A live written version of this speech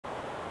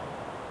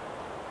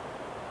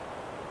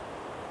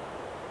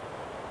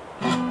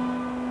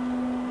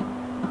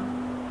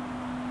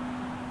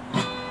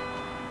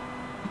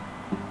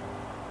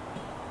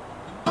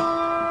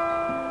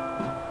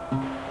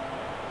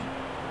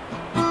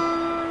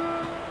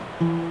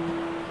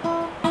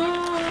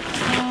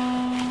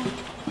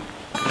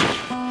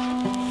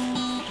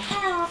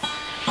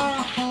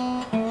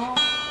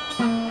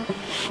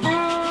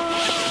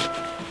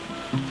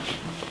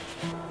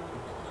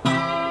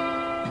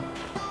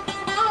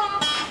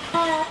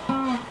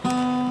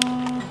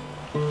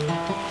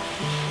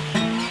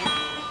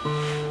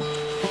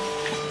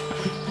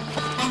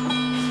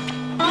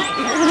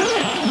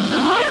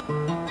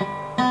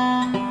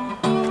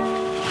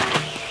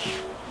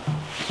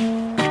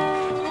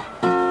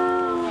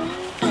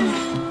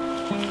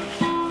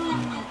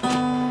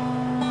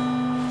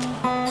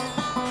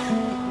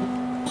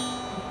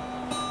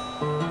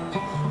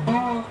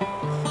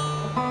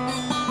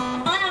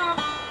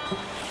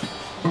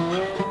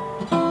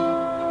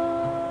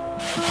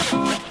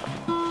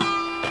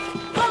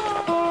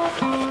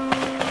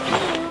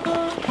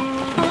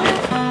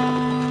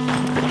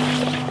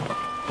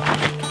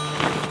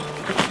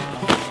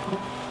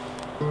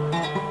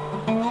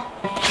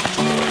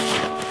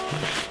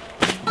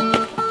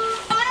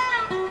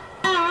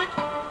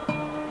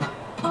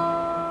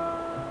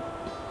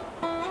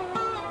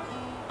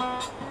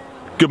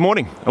Good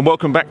morning and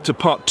welcome back to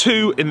part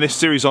 2 in this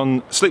series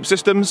on sleep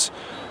systems.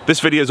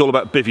 This video is all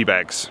about bivvy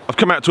bags. I've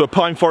come out to a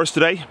pine forest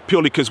today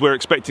purely because we're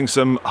expecting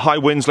some high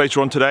winds later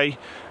on today,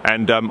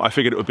 and I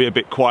figured it would be a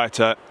bit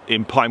quieter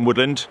in pine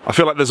woodland. I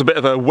feel like there's a bit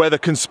of a weather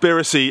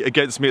conspiracy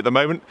against me at the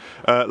moment.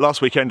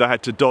 Last weekend I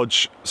had to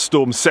dodge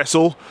Storm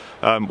Cecil,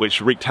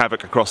 which wreaked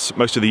havoc across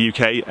most of the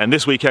UK, and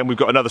this weekend we've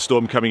got another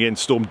storm coming in,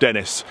 Storm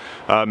Dennis.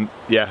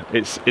 Yeah,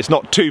 it's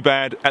not too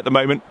bad at the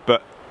moment,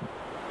 but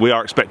we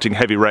are expecting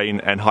heavy rain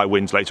and high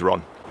winds later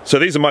on. So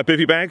these are my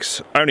bivvy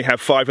bags. I only have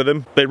 5 of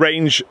them. They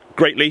range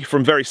greatly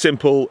from very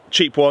simple,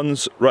 cheap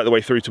ones right the way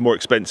through to more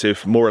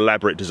expensive, more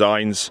elaborate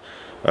designs,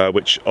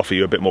 which offer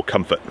you a bit more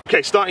comfort.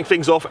 Okay, starting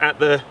things off at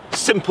the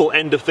simple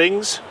end of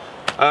things.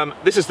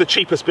 This is the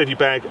cheapest bivvy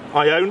bag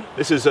I own.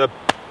 This is a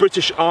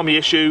British Army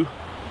issue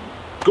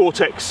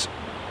Gore-Tex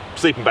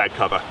sleeping bag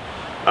cover.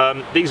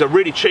 These are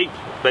really cheap.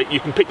 You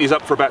can pick these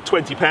up for about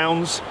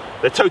 £20.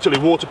 They're totally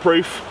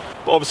waterproof.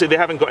 But obviously they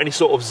haven't got any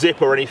sort of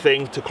zip or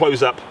anything to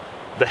close up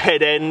the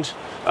head end.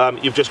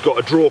 You've just got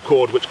a draw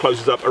cord which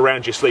closes up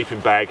around your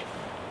sleeping bag,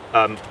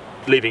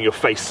 leaving your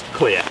face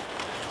clear.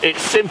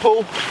 It's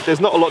simple,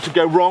 there's not a lot to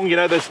go wrong, you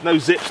know, there's no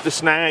zips to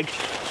snag.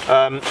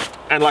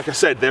 And like I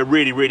said, they're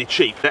really, really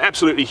cheap. They're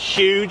absolutely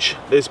huge.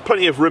 There's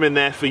plenty of room in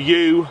there for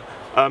you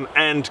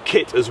and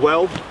kit as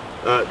well.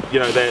 You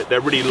know,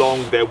 they're really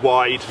long, they're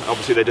wide.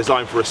 Obviously they're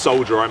designed for a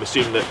soldier. I'm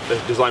assuming that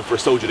they're designed for a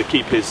soldier to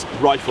keep his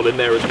rifle in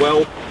there as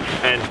well,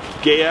 and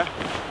gear.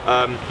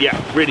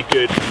 Yeah, really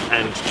good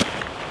and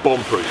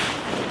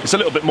bomb-proof. It's a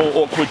little bit more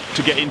awkward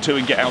to get into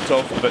and get out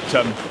of, but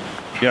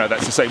you know,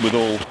 that's the same with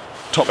all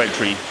top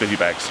entry bivvy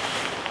bags.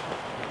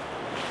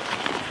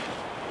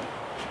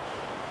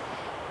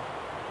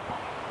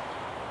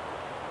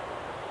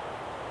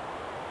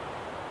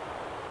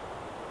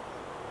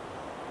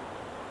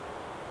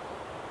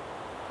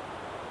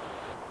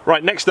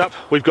 Right, next up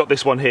we've got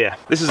this one here.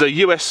 This is a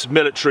US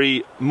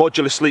military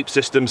modular sleep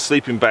system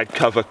sleeping bag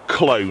cover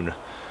clone.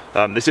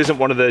 This isn't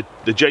one of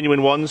the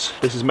genuine ones.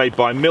 This is made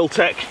by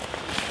Miltech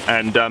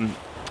and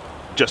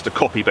just a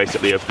copy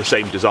basically of the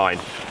same design.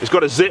 It's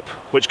got a zip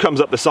which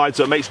comes up the side,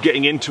 so it makes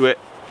getting into it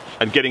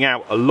and getting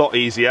out a lot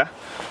easier,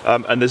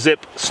 and the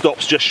zip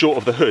stops just short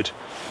of the hood.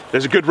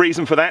 There's a good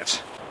reason for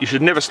that. You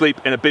should never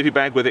sleep in a bivvy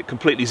bag with it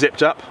completely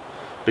zipped up,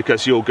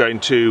 because you're going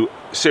to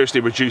seriously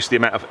reduce the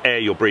amount of air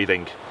you're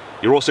breathing.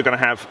 You're also going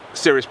to have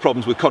serious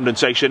problems with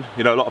condensation.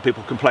 You know, a lot of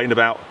people complain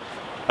about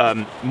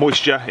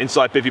moisture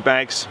inside bivvy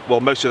bags. Well,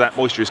 most of that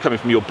moisture is coming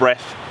from your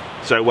breath,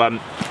 so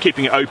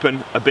keeping it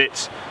open a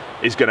bit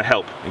is going to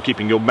help, and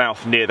keeping your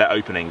mouth near that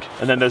opening.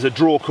 And then there's a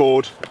draw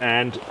cord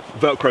and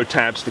Velcro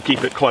tabs to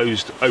keep it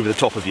closed over the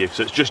top of you,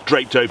 so it's just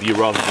draped over you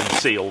rather than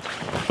sealed.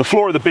 The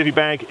floor of the bivvy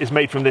bag is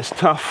made from this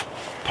tough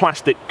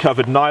plastic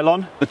covered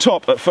nylon. The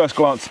top at first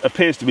glance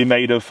appears to be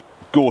made of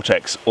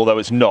Gore-Tex, although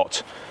it's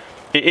not.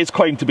 It is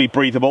claimed to be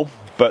breathable,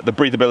 but the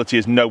breathability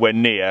is nowhere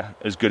near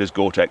as good as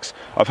Gore-Tex.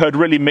 I've heard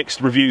really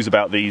mixed reviews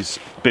about these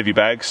bivvy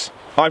bags.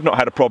 I've not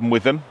had a problem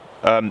with them,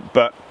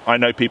 but I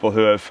know people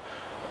who have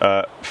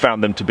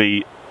found them to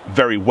be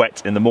very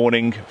wet in the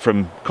morning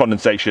from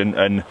condensation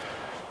and,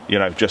 you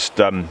know, just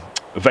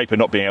vapor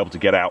not being able to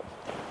get out.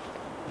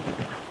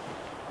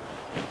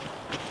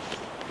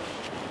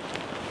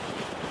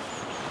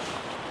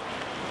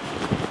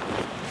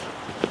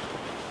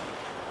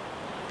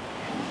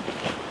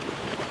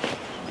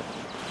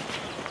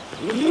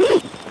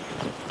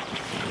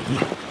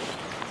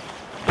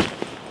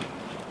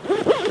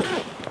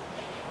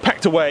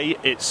 Packed away,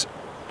 it's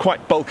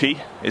quite bulky.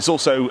 It's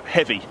also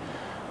heavy.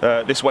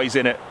 This weighs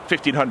in at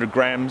 1,500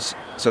 grams,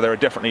 so there are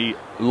definitely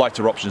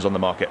lighter options on the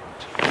market.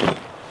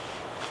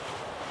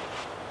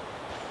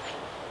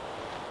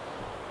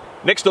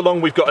 Next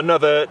along we've got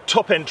another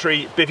top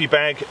entry bivvy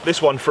bag,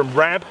 this one from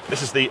Rab.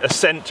 This is the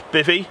Ascent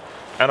Bivvy,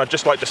 and I'd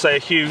just like to say a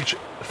huge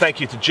thank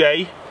you to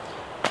Jay.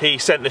 He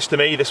sent this to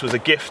me. This was a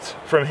gift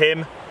from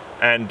him,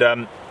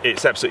 and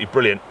it's absolutely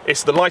brilliant.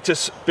 It's the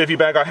lightest bivvy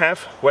bag I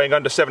have, weighing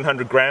under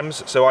 700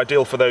 grams, so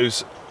ideal for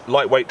those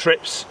lightweight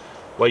trips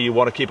where you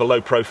want to keep a low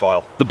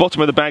profile. The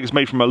bottom of the bag is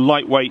made from a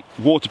lightweight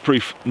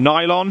waterproof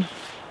nylon,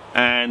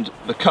 and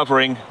the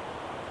covering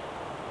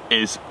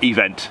is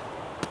Event,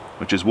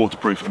 which is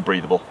waterproof and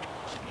breathable.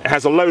 It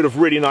has a load of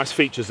really nice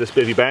features, this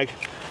bivvy bag.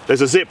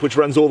 There's a zip which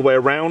runs all the way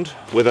around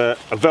with a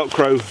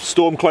Velcro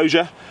storm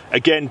closure.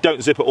 Again,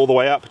 don't zip it all the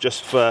way up,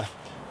 just for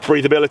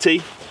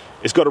breathability.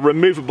 It's got a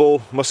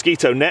removable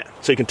mosquito net,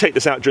 so you can take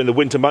this out during the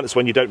winter months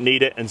when you don't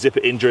need it and zip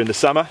it in during the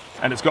summer.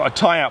 And it's got a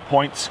tie-out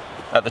point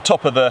at the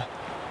top of the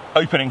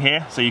opening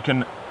here, so you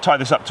can tie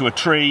this up to a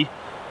tree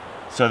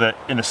so that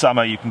in the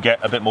summer you can get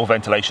a bit more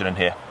ventilation in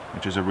here,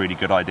 which is a really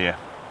good idea.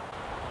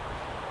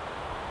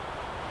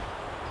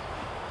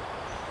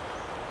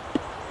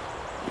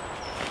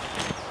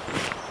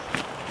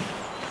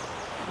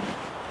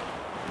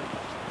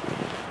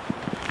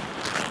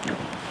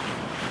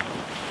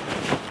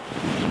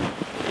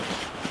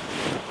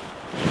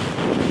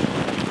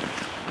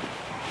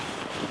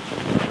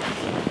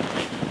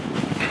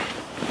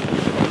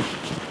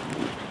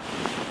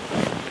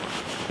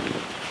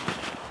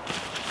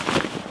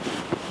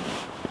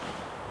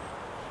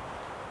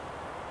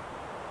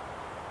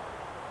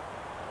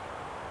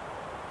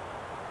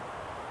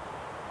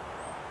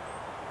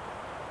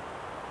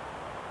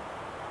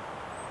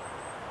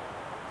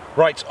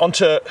 Right,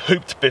 onto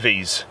hooped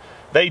bivvies.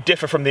 They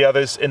differ from the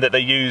others in that they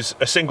use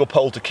a single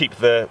pole to keep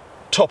the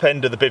top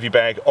end of the bivvy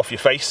bag off your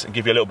face and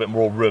give you a little bit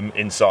more room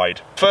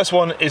inside. First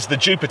one is the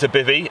Jupiter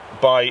Bivy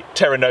by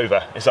Terra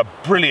Nova. It's a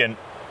brilliant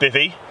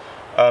bivvy,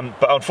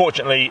 but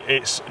unfortunately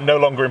it's no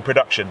longer in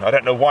production. I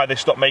don't know why they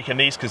stopped making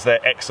these because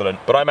they're excellent,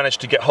 but I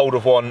managed to get hold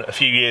of one a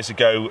few years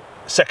ago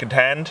second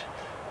hand,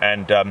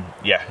 and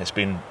yeah, it's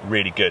been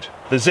really good.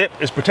 The zip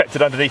is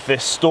protected underneath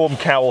this storm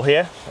cowl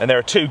here, and there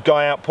are two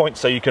guy out points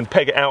so you can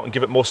peg it out and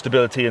give it more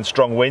stability in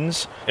strong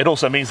winds. It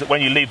also means that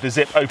when you leave the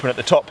zip open at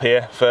the top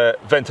here for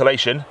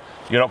ventilation,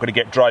 you're not going to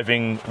get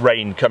driving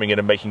rain coming in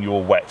and making you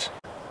all wet.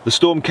 The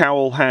storm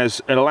cowl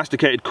has an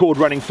elasticated cord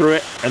running through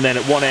it, and then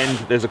at one end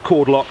there's a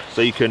cord lock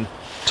so you can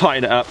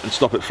tighten it up and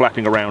stop it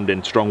flapping around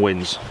in strong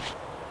winds.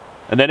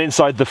 And then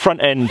inside the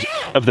front end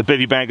of the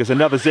bivvy bag is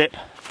another zip,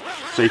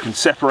 so you can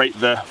separate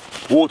the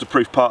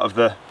waterproof part of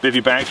the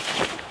bivvy bag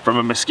from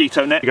a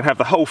mosquito net. You can have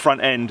the whole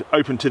front end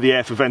open to the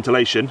air for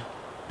ventilation,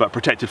 but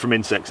protected from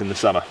insects in the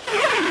summer.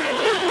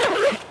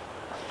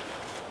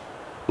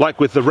 Like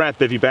with the Rad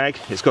bivvy bag,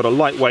 it's got a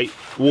lightweight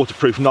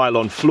waterproof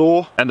nylon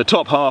floor, and the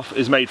top half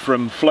is made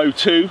from Flow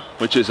 2,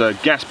 which is a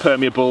gas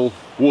permeable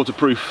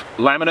waterproof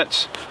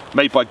laminate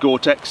made by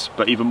Gore-Tex,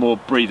 but even more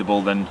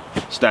breathable than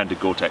standard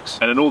Gore-Tex.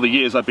 And in all the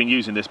years I've been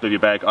using this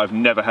bivvy bag, I've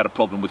never had a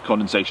problem with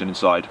condensation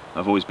inside.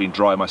 I've always been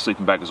dry, my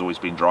sleeping bag has always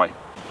been dry.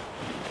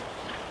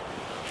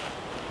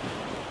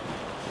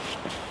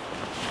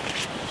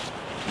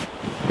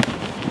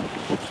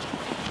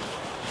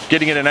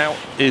 Getting in and out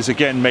is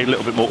again made a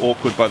little bit more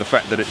awkward by the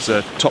fact that it's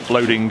a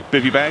top-loading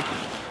bivvy bag,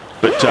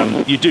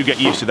 but you do get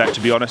used to that, to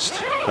be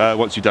honest.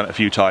 Once you've done it a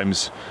few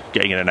times,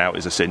 getting in and out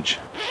is a cinch.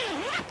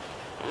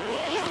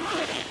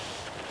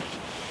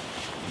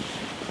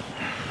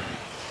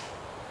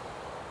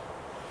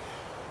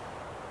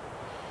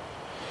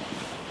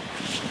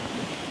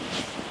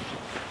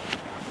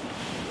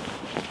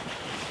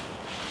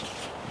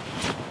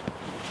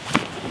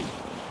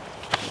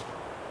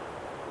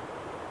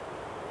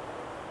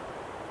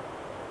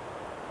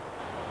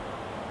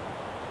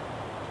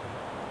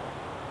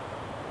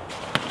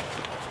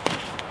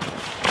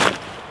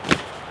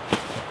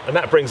 And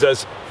that brings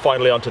us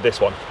finally onto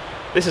this one.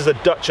 This is a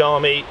Dutch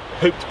Army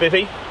hooped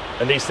bivvy,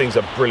 and these things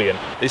are brilliant.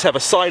 These have a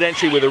side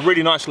entry with a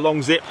really nice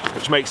long zip,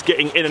 which makes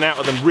getting in and out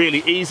of them really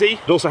easy.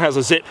 It also has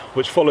a zip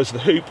which follows the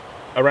hoop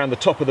around the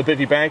top of the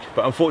bivvy bag,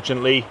 but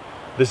unfortunately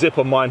the zip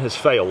on mine has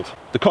failed.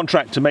 The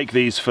contract to make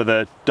these for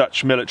the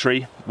Dutch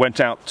military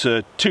went out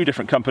to two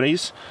different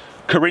companies.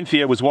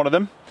 Corinthia was one of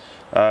them.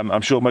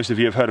 I'm sure most of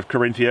you have heard of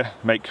Corinthia,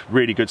 make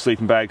really good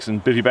sleeping bags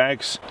and bivvy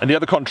bags. And the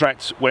other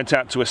contract went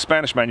out to a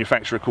Spanish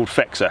manufacturer called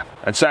Fexa.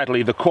 And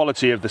sadly, the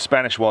quality of the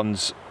Spanish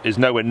ones is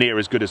nowhere near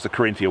as good as the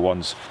Corinthia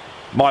ones.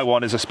 My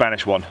one is a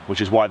Spanish one,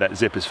 which is why that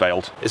zip has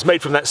failed. It's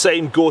made from that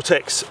same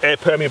Gore-Tex air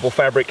permeable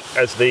fabric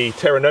as the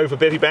Terra Nova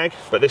bivvy bag,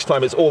 but this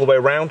time it's all the way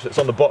around. It's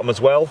on the bottom as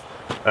well,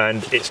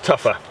 and it's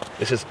tougher.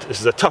 This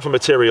is a tougher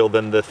material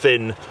than the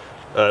thin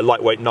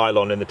lightweight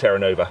nylon in the Terra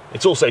Nova.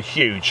 It's also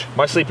huge.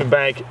 My sleeping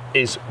bag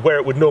is where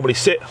it would normally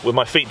sit, with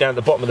my feet down at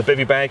the bottom of the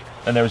bivvy bag,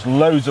 and there is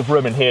loads of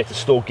room in here to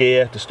store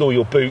gear, to store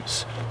your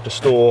boots, to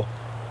store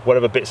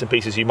whatever bits and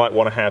pieces you might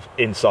want to have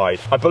inside.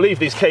 I believe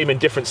these came in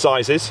different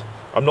sizes.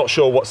 I'm not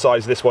sure what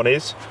size this one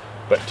is,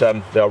 but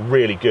they are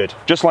really good.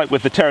 Just like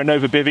with the Terra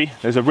Nova bivvy,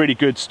 there's a really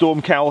good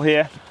storm cowl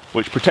here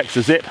which protects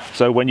the zip,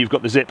 so when you've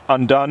got the zip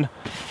undone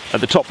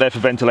at the top there for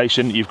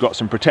ventilation, you've got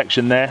some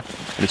protection there,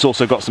 and it's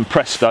also got some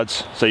press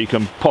studs so you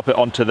can pop it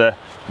onto the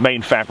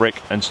main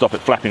fabric and stop it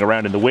flapping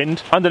around in the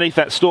wind. Underneath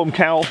that storm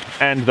cowl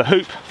and the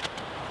hoop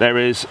there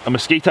is a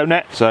mosquito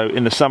net, so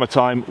in the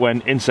summertime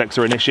when insects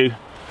are an issue,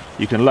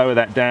 you can lower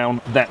that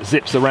down. That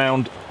zips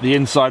around the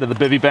inside of the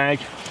bivvy bag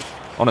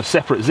on a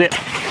separate zip,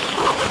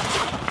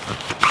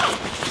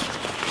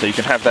 so you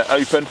can have that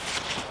open,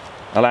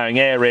 allowing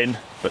air in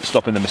but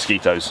stopping the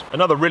mosquitoes.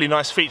 Another really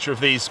nice feature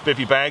of these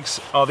bivvy bags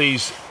are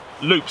these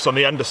loops on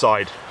the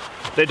underside.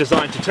 They're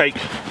designed to take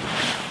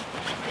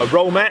a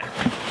roll mat.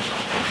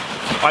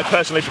 I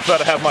personally prefer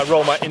to have my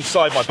roll mat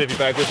inside my bivvy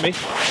bag with me,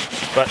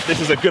 but this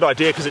is a good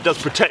idea because it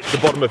does protect the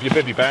bottom of your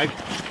bivvy bag,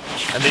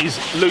 and these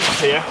loops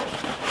here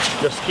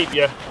just keep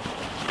your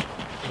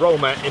roll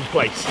mat in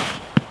place.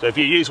 So if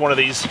you use one of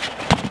these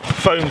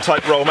foam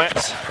type roll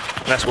mats,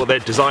 that's what they're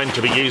designed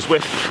to be used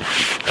with.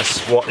 That's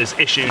what is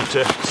issued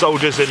to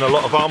soldiers in a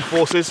lot of armed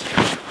forces,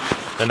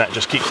 and that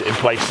just keeps it in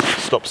place,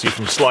 stops you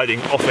from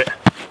sliding off it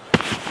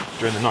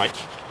during the night.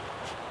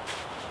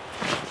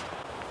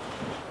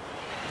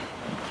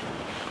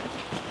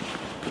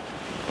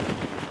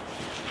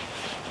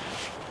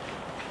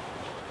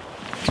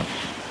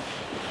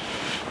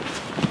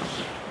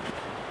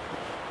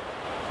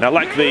 Now,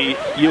 like the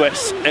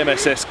US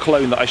MSS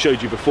clone that I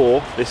showed you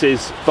before, this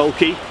is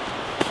bulky,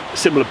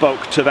 similar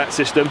bulk to that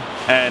system,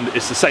 and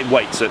it's the same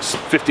weight, so it's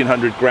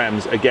 1500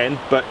 grams again,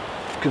 but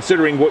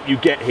considering what you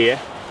get here,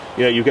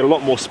 you know, you get a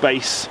lot more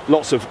space,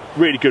 lots of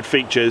really good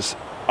features.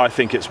 I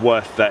think it's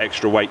worth that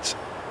extra weight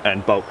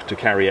and bulk to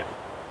carry it.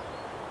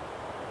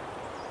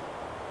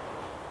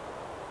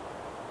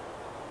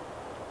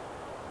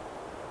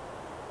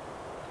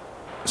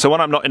 So when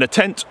I'm not in a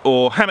tent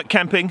or hammock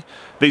camping,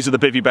 these are the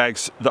bivvy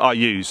bags that I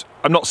use.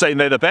 I'm not saying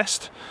they're the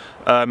best.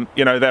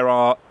 You know, there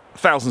are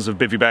thousands of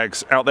bivvy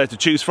bags out there to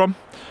choose from.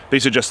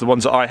 These are just the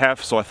ones that I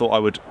have, so I thought I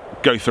would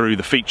go through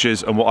the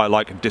features and what I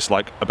like and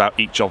dislike about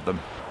each of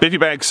them. Bivvy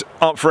bags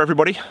aren't for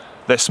everybody.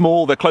 They're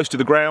small, they're close to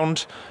the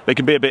ground, they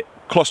can be a bit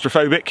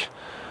claustrophobic,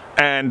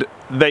 and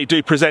they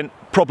do present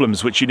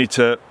problems which you need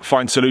to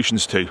find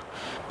solutions to,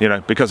 you know,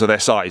 because of their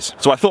size.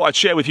 So I thought I'd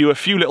share with you a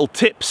few little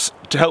tips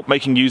to help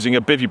making using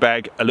a bivvy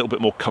bag a little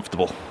bit more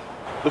comfortable.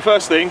 The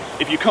first thing,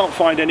 if you can't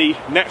find any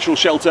natural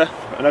shelter,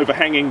 an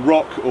overhanging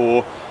rock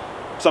or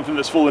something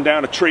that's fallen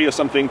down, a tree or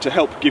something, to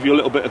help give you a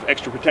little bit of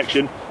extra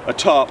protection, a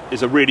tarp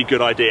is a really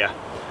good idea.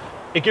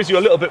 It gives you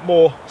a little bit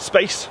more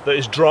space that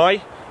is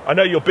dry. I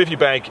know your bivvy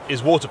bag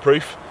is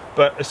waterproof,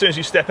 but as soon as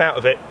you step out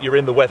of it, you're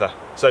in the weather.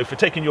 So for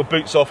taking your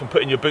boots off and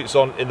putting your boots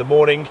on in the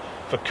morning,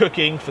 for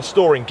cooking, for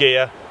storing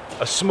gear,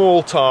 a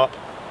small tarp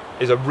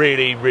is a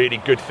really, really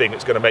good thing.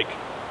 It's going to make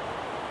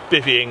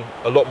bivvying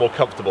a lot more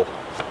comfortable.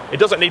 It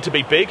doesn't need to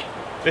be big.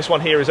 This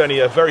one here is only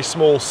a very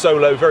small,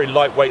 solo, very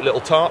lightweight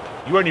little tarp.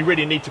 You only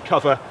really need to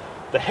cover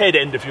the head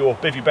end of your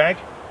bivvy bag.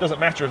 Doesn't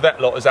matter if that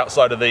lot is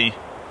outside of the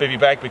bivvy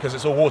bag because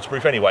it's all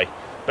waterproof anyway.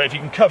 But if you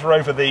can cover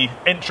over the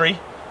entry,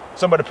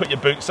 somewhere to put your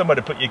boots, somewhere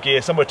to put your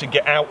gear, somewhere to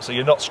get out so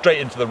you're not straight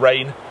into the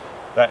rain,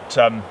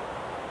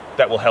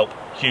 that will help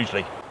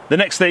hugely. The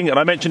next thing, and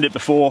I mentioned it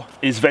before,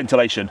 is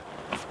ventilation.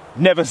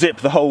 Never zip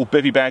the whole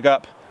bivvy bag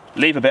up,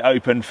 leave a bit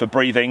open for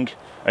breathing,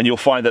 and you'll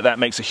find that that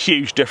makes a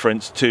huge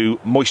difference to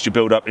moisture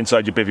buildup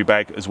inside your bivvy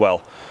bag as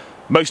well.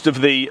 Most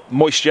of the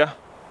moisture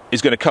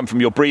is going to come from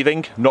your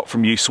breathing, not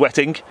from you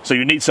sweating, so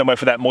you need somewhere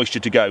for that moisture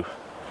to go.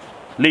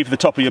 Leave the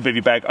top of your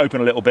bivvy bag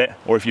open a little bit,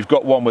 or if you've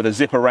got one with a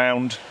zip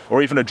around,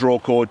 or even a draw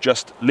cord,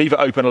 just leave it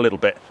open a little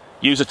bit.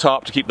 Use a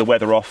tarp to keep the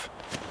weather off,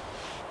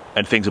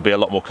 and things will be a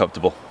lot more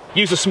comfortable.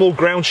 Use a small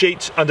ground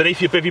sheet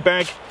underneath your bivvy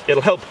bag.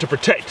 It'll help to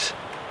protect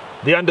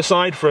the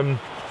underside from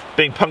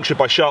being punctured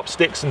by sharp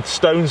sticks and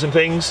stones and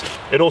things.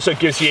 It also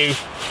gives you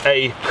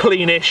a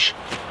cleanish,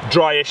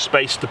 dryish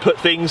space to put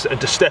things and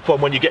to step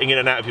on when you're getting in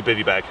and out of your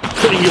bivvy bag.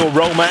 Putting your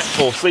roll mat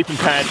or sleeping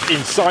pad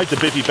inside the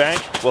bivvy bag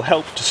will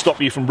help to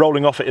stop you from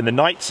rolling off it in the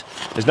night.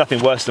 There's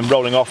nothing worse than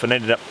rolling off and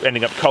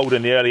ending up cold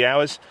in the early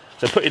hours.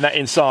 So putting that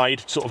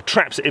inside sort of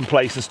traps it in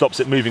place and stops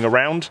it moving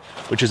around,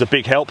 which is a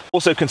big help.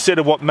 Also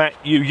consider what mat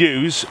you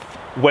use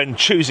when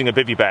choosing a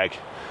bivvy bag.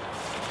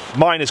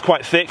 Mine is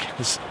quite thick,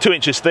 it's 2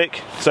 inches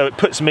thick, so it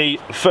puts me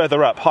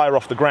further up, higher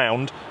off the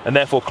ground, and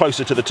therefore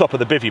closer to the top of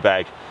the bivvy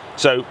bag.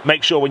 So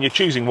make sure when you're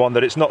choosing one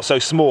that it's not so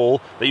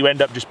small that you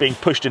end up just being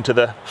pushed into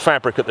the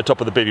fabric at the top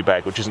of the bivvy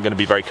bag, which isn't going to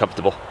be very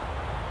comfortable.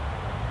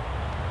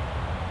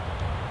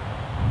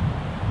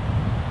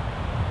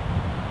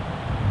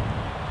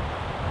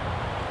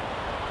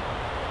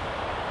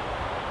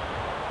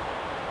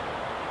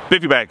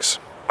 Bivvy bags,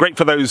 great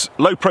for those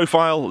low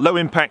profile, low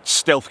impact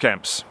stealth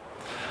camps.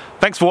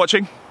 Thanks for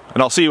watching,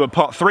 and I'll see you in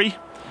part 3,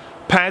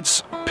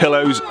 pads,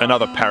 pillows and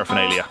other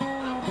paraphernalia.